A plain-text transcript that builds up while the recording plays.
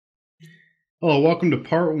Hello, welcome to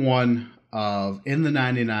part one of In the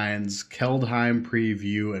 99's Keldheim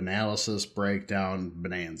Preview Analysis Breakdown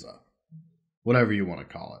Bonanza. Whatever you want to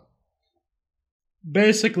call it.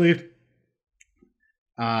 Basically,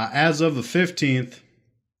 as of the 15th,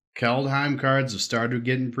 Keldheim cards have started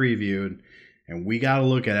getting previewed, and we got to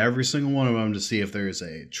look at every single one of them to see if there's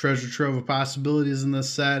a treasure trove of possibilities in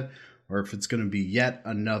this set, or if it's going to be yet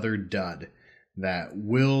another dud that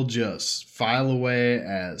will just file away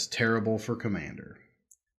as terrible for Commander.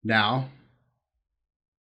 Now,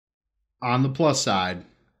 on the plus side,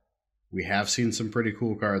 we have seen some pretty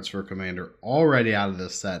cool cards for Commander already out of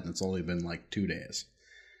this set, and it's only been like 2 days.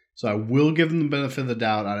 So I will give them the benefit of the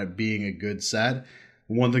doubt on it being a good set.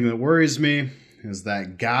 One thing that worries me is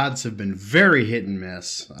that gods have been very hit and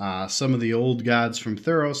miss. Some of the old gods from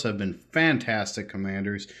Theros have been fantastic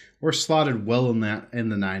commanders, or slotted well in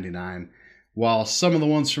the 99. While some of the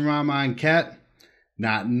ones from Mama and Ket,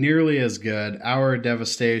 not nearly as good. Hour of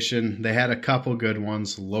Devastation, they had a couple good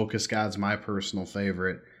ones. Locust God's my personal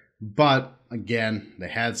favorite. But, again, they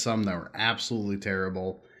had some that were absolutely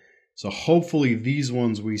terrible. So hopefully these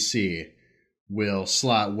ones we see will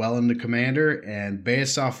slot well into Commander. And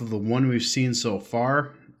based off of the one we've seen so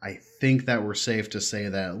far, I think that we're safe to say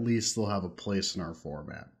that at least they'll have a place in our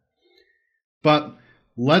format. But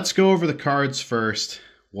let's go over the cards first.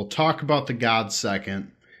 We'll talk about the gods second,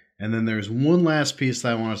 and then there's one last piece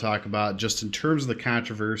that I want to talk about just in terms of the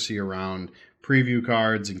controversy around preview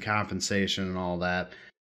cards and compensation and all that.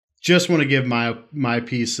 Just want to give my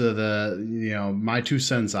piece of my 2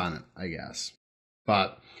 cents on it, I guess.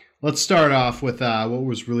 But let's start off with what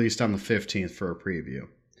was released on the 15th for a preview.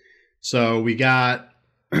 So we got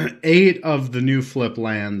 8 of the new flip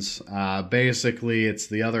lands. Basically, it's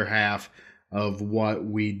the other half of what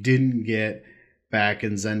we didn't get back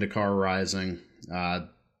in Zendikar Rising.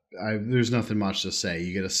 There's nothing much to say.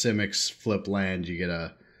 You get a Simic flip land. You get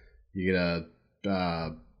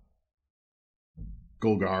a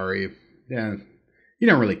Golgari. Yeah, you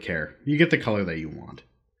don't really care. You get the color that you want.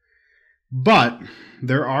 But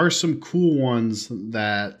there are some cool ones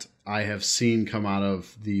that I have seen come out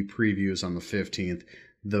of the previews on the 15th.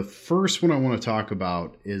 The first one I want to talk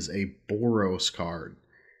about is a Boros card.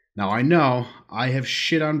 Now, I know I have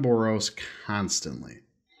shit on Boros constantly,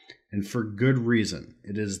 and for good reason.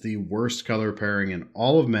 It is the worst color pairing in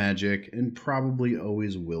all of Magic, and probably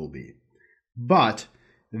always will be. But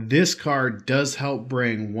this card does help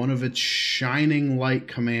bring one of its shining light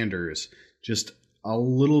commanders just a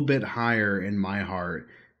little bit higher in my heart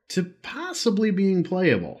to possibly being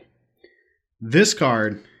playable. This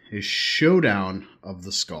card is Showdown of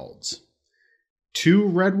the Skalds. 2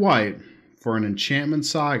 red-white for an enchantment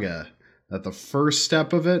saga that the first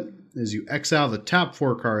step of it is you exile the top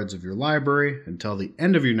 4 cards of your library until the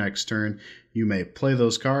end of your next turn. You may play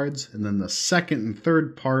those cards, and then the second and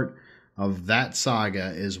third part of that saga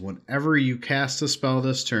is whenever you cast a spell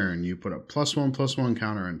this turn, you put a +1/+1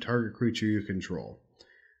 counter on target creature you control.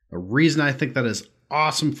 The reason I think that is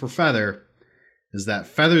awesome for Feather is that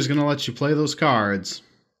Feather's going to let you play those cards.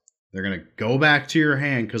 They're going to go back to your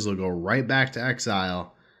hand because they'll go right back to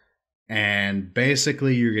exile. And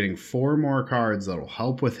basically, you're getting 4 more cards that'll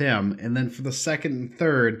help with him. And then for the second and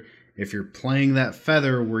third, if you're playing that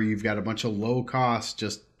Feather where you've got a bunch of low costs,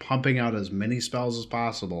 just pumping out as many spells as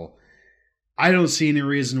possible, I don't see any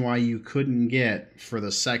reason why you couldn't get, for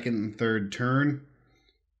the second and third turn,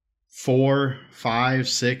 4, 5,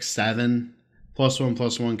 6, 7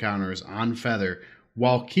 +1/+1 counters on Feather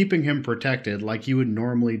while keeping him protected like you would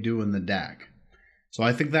normally do in the deck. So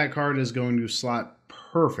I think that card is going to slot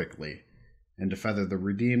perfectly into Feather the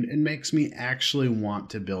Redeemed and makes me actually want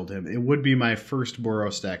to build him. It would be my first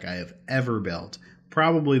Boros deck I have ever built.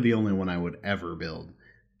 Probably the only one I would ever build.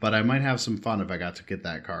 But I might have some fun if I got to get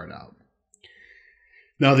that card out.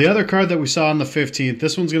 Now, the other card that we saw on the 15th,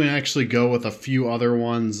 this one's going to actually go with a few other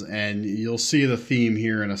ones, and you'll see the theme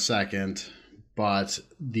here in a second. But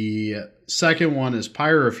the second one is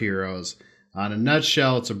Pyre of Heroes. In a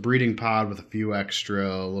nutshell, it's a breeding pod with a few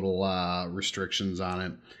extra little restrictions on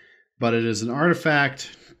it. But it is an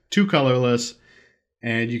artifact, 2 colorless,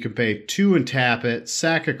 and you can pay 2 and tap it,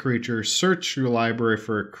 sack a creature, search your library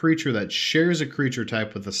for a creature that shares a creature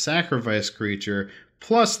type with a sacrifice creature,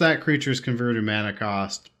 plus that creature's converted mana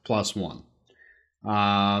cost +1.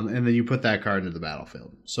 And then you put that card into the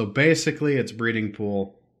battlefield. So basically, it's breeding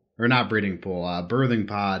pool, or not breeding pool, birthing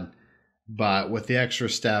pod, but with the extra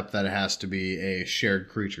step that it has to be a shared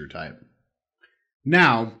creature type.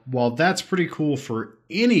 Now, while that's pretty cool for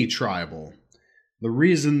any tribal, the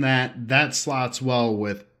reason that slots well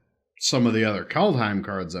with some of the other Kaldheim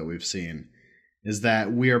cards that we've seen is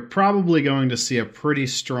that we are probably going to see a pretty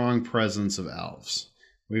strong presence of elves.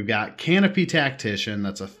 We've got Canopy Tactician,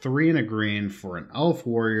 that's a 3 and a green for an elf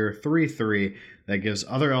warrior, 3/3, that gives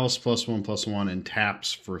other elves +1/+1 and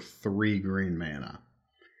taps for 3 green mana.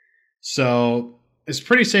 So it's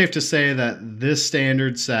pretty safe to say that this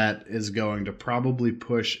standard set is going to probably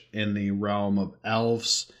push in the realm of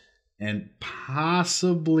elves and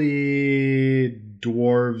possibly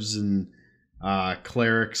dwarves and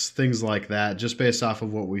clerics, things like that, just based off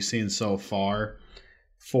of what we've seen so far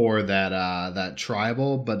for that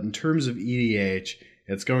tribal. But in terms of EDH,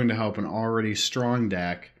 it's going to help an already strong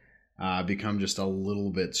deck become just a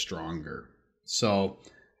little bit stronger. So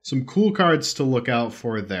some cool cards to look out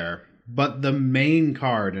for there. But the main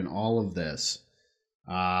card in all of this,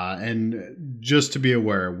 and just to be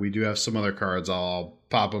aware, we do have some other cards. I'll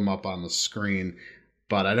pop them up on the screen,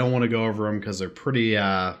 but I don't want to go over them because they're pretty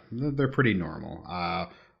normal.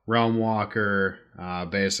 Realm Walker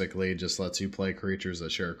basically just lets you play creatures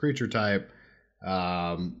that share a creature type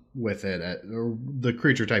with it, or the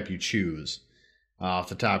creature type you choose. Off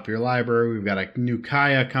the top of your library, we've got a new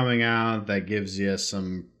Kaya coming out that gives you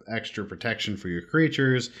some extra protection for your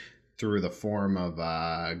creatures through the form of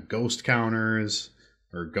ghost counters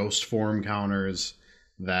or ghost form counters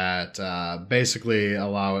that basically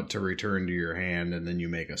allow it to return to your hand, and then you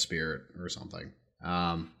make a spirit or something.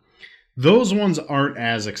 Those ones aren't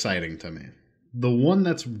as exciting to me. The one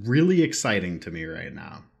that's really exciting to me right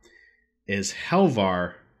now is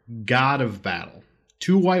Helvar, God of Battle.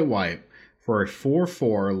 2 white for a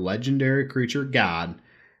 4/4 legendary creature god.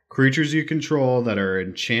 Creatures you control that are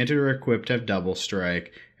enchanted or equipped have double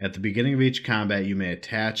strike. At the beginning of each combat, you may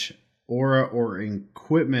attach aura or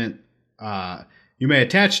equipment. You may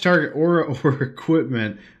attach target aura or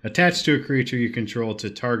equipment attached to a creature you control to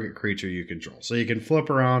target creature you control. So you can flip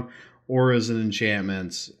around auras and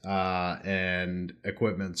enchantments and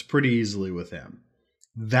equipments pretty easily with him.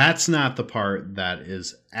 That's not the part that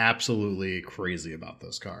is absolutely crazy about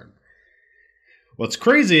this card. What's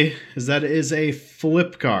crazy is that it is a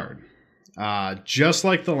flip card. Just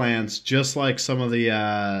like the lands, just like some of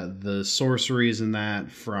the sorceries in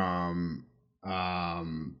that from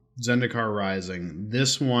Zendikar Rising,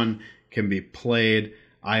 this one can be played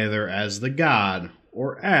either as the god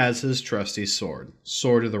or as his trusty sword,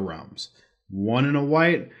 Sword of the Realms. 1 and a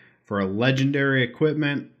white for a legendary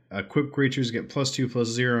equipment. Equipped creatures get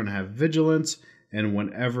 +2/+0 and have vigilance. And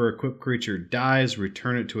whenever a equipped creature dies,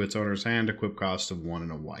 return it to its owner's hand. Equip cost of 1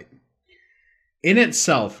 and a white. In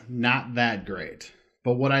itself, not that great.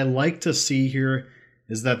 But what I like to see here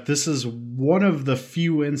is that this is one of the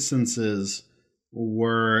few instances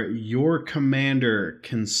where your commander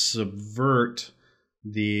can subvert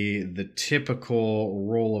the typical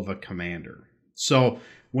role of a commander. So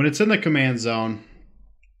when it's in the command zone,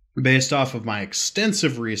 based off of my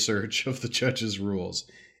extensive research of the judge's rules,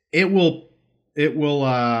 it will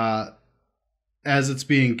as it's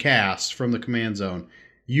being cast from the command zone,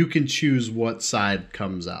 you can choose what side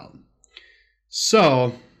comes out.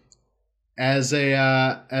 So, as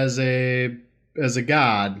a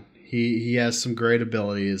god, he has some great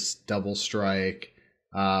abilities: double strike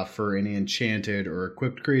for any enchanted or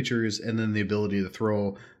equipped creatures, and then the ability to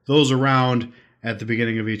throw those around at the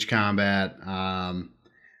beginning of each combat.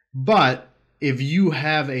 But if you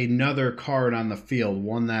have another card on the field,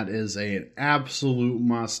 one that is an absolute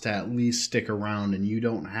must to at least stick around, and you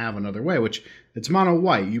don't have another way, which it's mono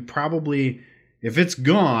white, you probably, if it's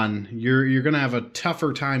gone, you're going to have a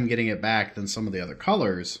tougher time getting it back than some of the other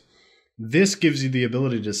colors. This gives you the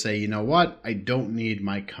ability to say, you know what, I don't need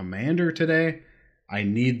my commander today. I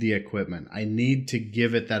need the equipment. I need to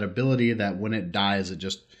give it that ability that when it dies, it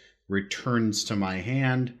just returns to my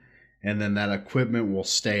hand, and then that equipment will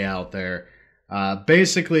stay out there.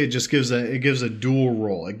 Basically, it just gives a dual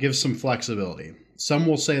role. It gives some flexibility. Some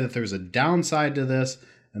will say that there's a downside to this,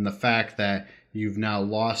 and the fact that you've now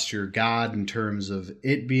lost your god in terms of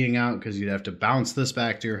it being out, because you'd have to bounce this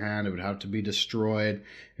back to your hand. It would have to be destroyed.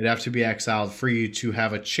 It'd have to be exiled for you to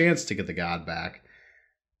have a chance to get the god back.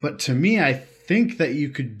 But to me, I think that you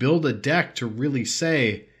could build a deck to really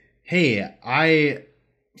say, hey,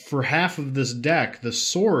 for half of this deck, the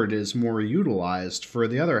sword is more utilized. For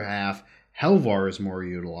the other half, Helvar is more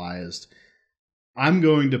utilized. I'm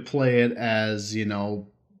going to play it as,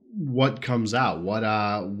 what comes out.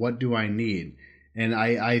 What do I need? And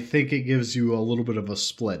I think it gives you a little bit of a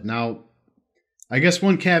split. Now, I guess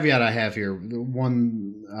one caveat I have here,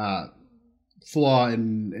 one flaw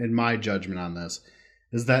in my judgment on this,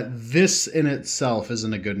 is that this in itself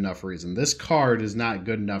isn't a good enough reason. This card is not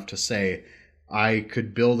good enough to say I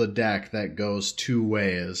could build a deck that goes 2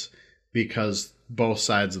 ways, because both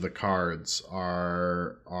sides of the cards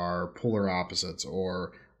are polar opposites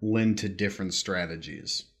or lend to different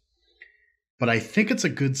strategies. But I think it's a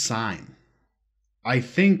good sign. I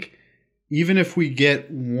think even if we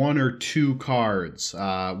get 1 or 2 cards,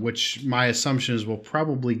 which my assumption is we'll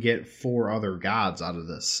probably get 4 other gods out of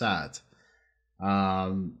this set,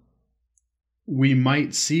 we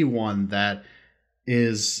might see one that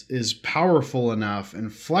is powerful enough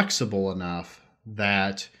and flexible enough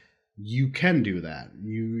that you can do that.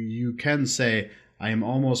 You can say, I am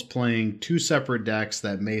almost playing 2 separate decks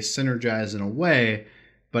that may synergize in a way,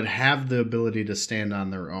 but have the ability to stand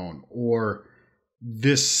on their own. Or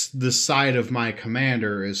this side of my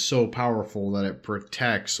commander is so powerful that it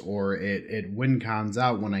protects or it win cons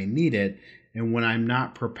out when I need it, and when I'm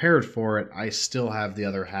not prepared for it, I still have the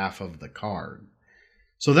other half of the card.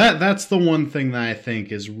 So that's the one thing that I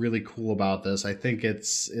think is really cool about this. I think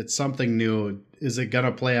it's something new. Is it going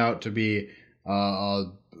to play out to be a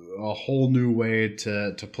whole new way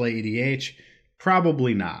to play EDH?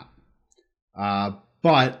 Probably not.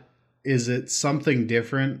 But is it something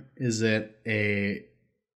different? Is it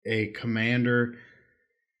a commander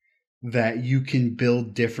that you can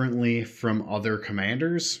build differently from other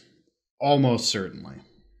commanders? Almost certainly.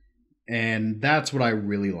 And that's what I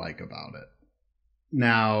really like about it.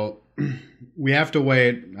 Now, we have to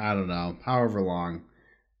wait, I don't know, however long,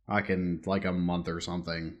 like a month or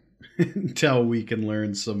something, until we can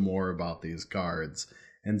learn some more about these cards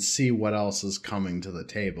and see what else is coming to the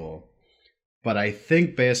table. But I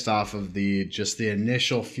think based off of the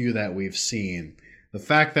initial few that we've seen, the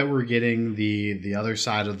fact that we're getting the other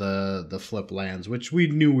side of the flip lands, which we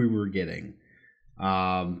knew we were getting,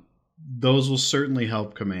 those will certainly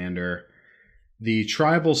help Commander. The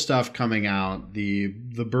tribal stuff coming out, the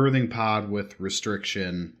birthing pod with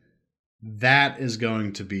restriction, that is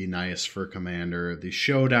going to be nice for Commander. The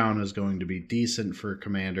showdown is going to be decent for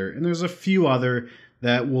Commander. And there's a few other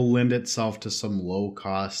that will lend itself to some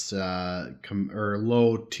low-cost or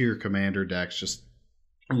low-tier Commander decks, just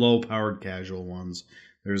low-powered casual ones.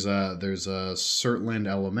 There's a Surtland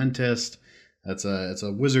Elementist. It's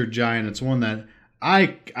a wizard giant. It's one that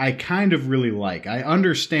I kind of really like. I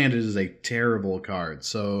understand it is a terrible card,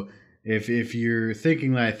 so if you're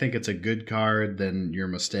thinking that I think it's a good card, then you're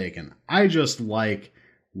mistaken. I just like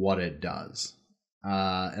what it does.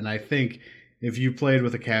 And I think if you played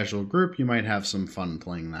with a casual group, you might have some fun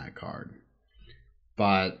playing that card.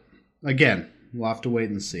 But again, we'll have to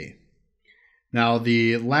wait and see. Now,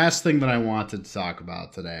 the last thing that I wanted to talk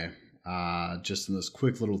about today, just in this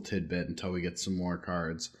quick little tidbit until we get some more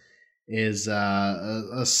cards, is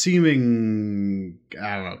a seeming,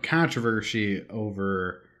 I don't know, controversy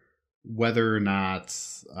over whether or not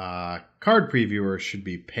card previewers should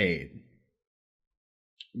be paid.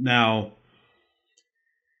 Now,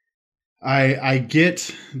 I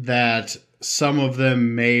get that some of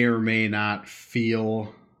them may or may not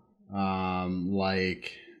feel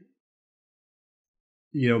like,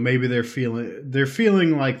 you know, maybe they're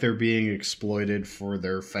feeling like they're being exploited for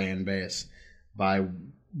their fan base by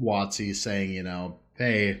WotC saying, you know,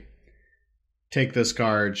 hey, take this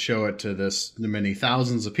card, show it to this many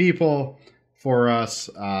thousands of people for us,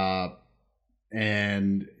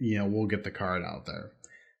 and, you know, we'll get the card out there.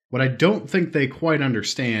 What I don't think they quite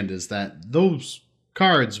understand is that those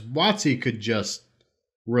cards, WotC could just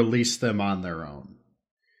release them on their own.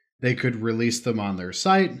 They could release them on their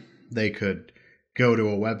site. They could go to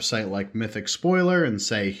a website like Mythic Spoiler and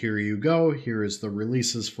say, here you go. Here is the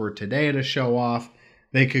releases for today to show off.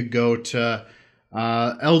 They could go to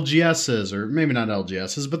LGSs, or maybe not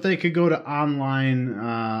LGSs, but they could go to online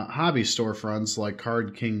hobby storefronts like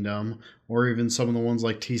Card Kingdom, or even some of the ones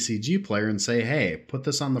like TCG Player, and say, hey, put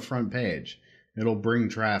this on the front page. It'll bring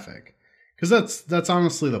traffic. Because that's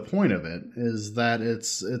honestly the point of it, is that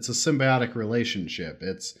it's a symbiotic relationship.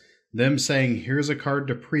 It's them saying, here's a card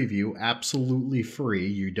to preview, absolutely free.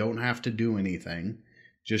 You don't have to do anything.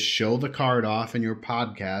 Just show the card off in your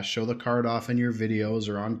podcast, show the card off in your videos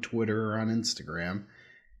or on Twitter or on Instagram,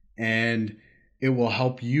 and it will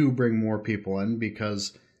help you bring more people in,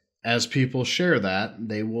 because as people share that,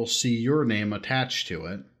 they will see your name attached to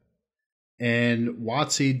it. And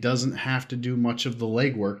WotC doesn't have to do much of the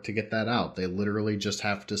legwork to get that out. They literally just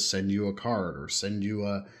have to send you a card or send you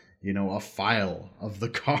a file of the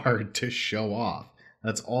card to show off.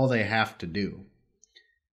 That's all they have to do.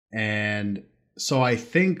 And so I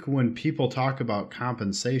think when people talk about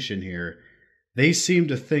compensation here, they seem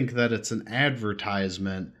to think that it's an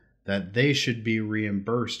advertisement that they should be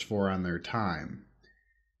reimbursed for on their time.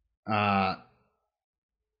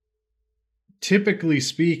 Typically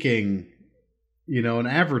speaking, you know, an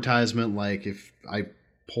advertisement, like if I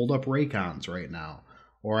pulled up Raycons right now,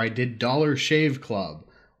 or I did Dollar Shave Club,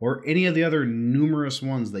 or any of the other numerous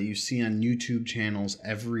ones that you see on YouTube channels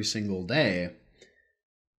every single day.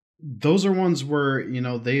 Those are ones where, you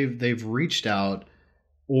know, they've reached out,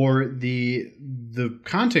 or the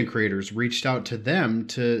content creators reached out to them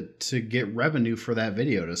to get revenue for that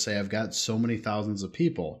video, to say I've got so many thousands of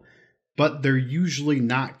people, but they're usually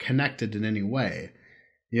not connected in any way.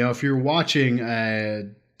 You know, if you're watching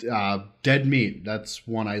Dead Meat, that's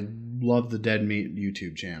one, I love the Dead Meat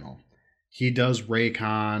YouTube channel. He does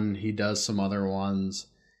Raycon, he does some other ones.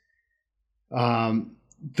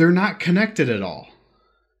 They're not connected at all.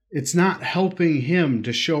 It's not helping him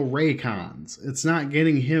to show Raycons. It's not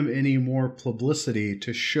getting him any more publicity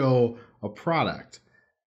to show a product.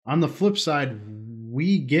 On the flip side,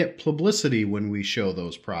 we get publicity when we show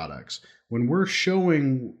those products. When we're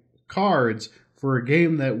showing cards for a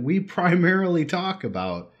game that we primarily talk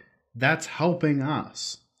about, that's helping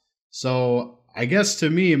us. So I guess to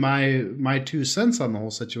me, my 2 cents on the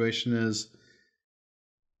whole situation is,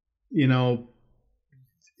 you know,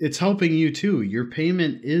 it's helping you too. Your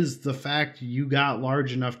payment is the fact you got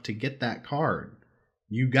large enough to get that card.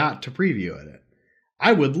 You got to preview it.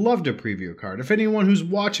 I would love to preview a card. If anyone who's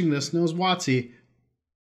watching this knows WotC,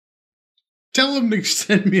 tell him to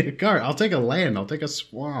send me a card. I'll take a land. I'll take a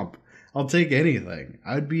swamp. I'll take anything.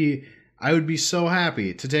 I would be so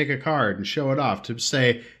happy to take a card and show it off, to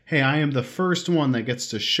say, hey, I am the first one that gets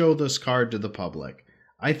to show this card to the public.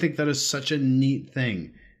 I think that is such a neat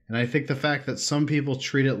thing. And I think the fact that some people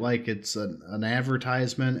treat it like it's an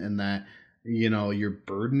advertisement, and that, you know, you're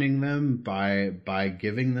burdening them by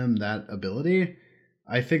giving them that ability,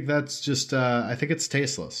 I think that's just, I think it's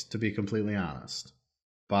tasteless, to be completely honest.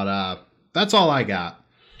 But that's all I got.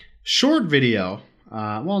 Short video.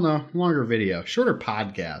 Longer video. Shorter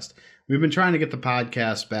podcast. We've been trying to get the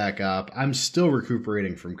podcast back up. I'm still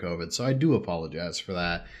recuperating from COVID, so I do apologize for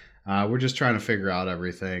that. We're just trying to figure out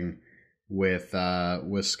everything with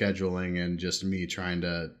scheduling, and just me trying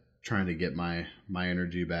to get my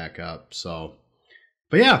energy back up. So,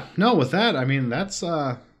 but yeah, no, with that, I mean, that's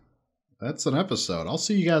an episode. I'll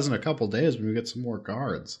see you guys in a couple days when we get some more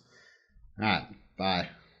cards. All right, bye.